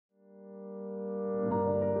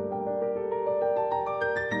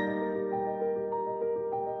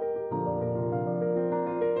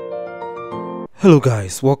Hello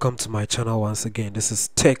guys, welcome to my channel once again. This is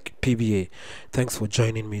Tech PBA. Thanks for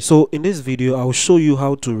joining me. So in this video I'll show you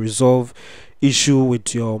how to resolve issue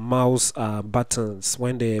with your mouse buttons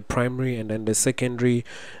when the primary and then the secondary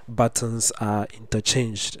buttons are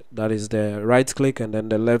interchanged. That is the right click and then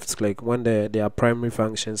the left click when their primary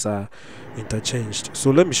functions are interchanged. So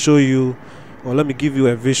let me show you, or let me give you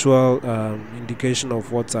a visual indication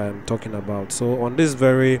of what I'm talking about. So on this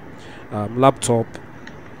very laptop,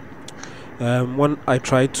 when I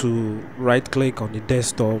try to right click on the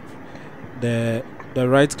desktop, the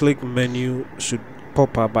right click menu should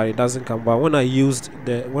pop up, but it doesn't come. But when I use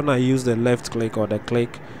the left click or the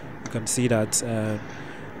click, you can see that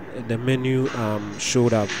the menu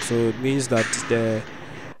showed up. So it means that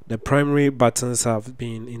the primary buttons have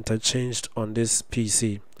been interchanged on this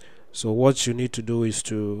PC. So what you need to do is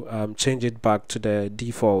to change it back to the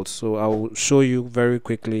default. So I will show you very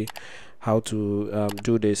quickly how to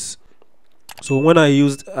do this. So when I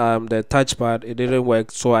used the touchpad, it didn't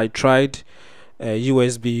work, so I tried a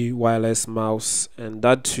USB wireless mouse, and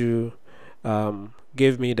that too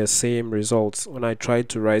gave me the same results. When I tried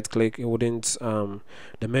to right click, it wouldn't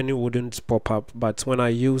the menu wouldn't pop up, but when I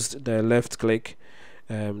used the left click,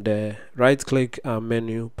 the right click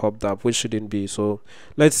menu popped up, which shouldn't be. So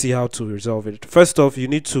let's see how to resolve it. First off, you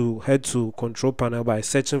need to head to control panel by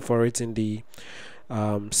searching for it in the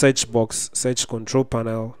search box, search control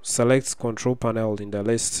panel, select control panel in the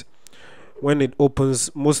list. When it opens,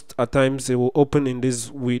 most at times it will open in this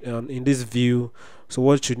view. So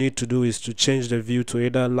what you need to do is to change the view to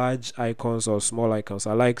either large icons or small icons.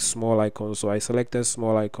 I like small icons, so I selected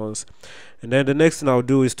small icons. And then the next thing I'll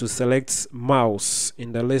do is to select mouse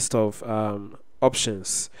in the list of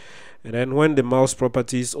options. And then when the mouse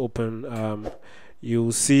properties open,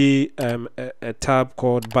 you'll see a tab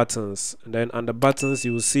called buttons, and then under buttons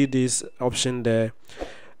you will see this option there,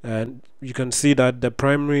 and you can see that the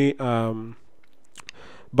primary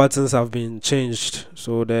buttons have been changed.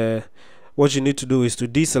 So what you need to do is to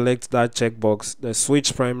deselect that checkbox, the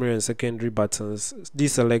switch primary and secondary buttons,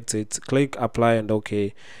 deselect it, click apply and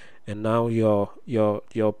OK, and now your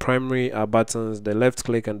primary buttons, the left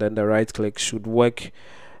click and then the right click, should work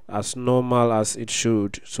as normal as it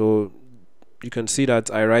should. So you can see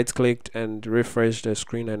that I right clicked and refreshed the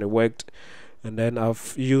screen and it worked, and then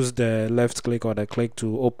I've used the left click or the click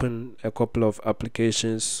to open a couple of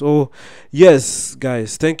applications. So yes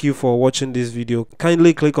guys, thank you for watching this video.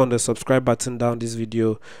 Kindly click on the subscribe button down this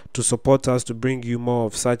video to support us to bring you more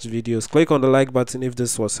of such videos. Click on the like button if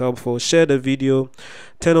this was helpful, share the video,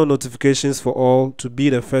 turn on notifications for all to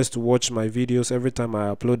be the first to watch my videos every time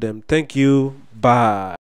I upload them. Thank you,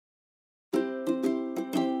 bye.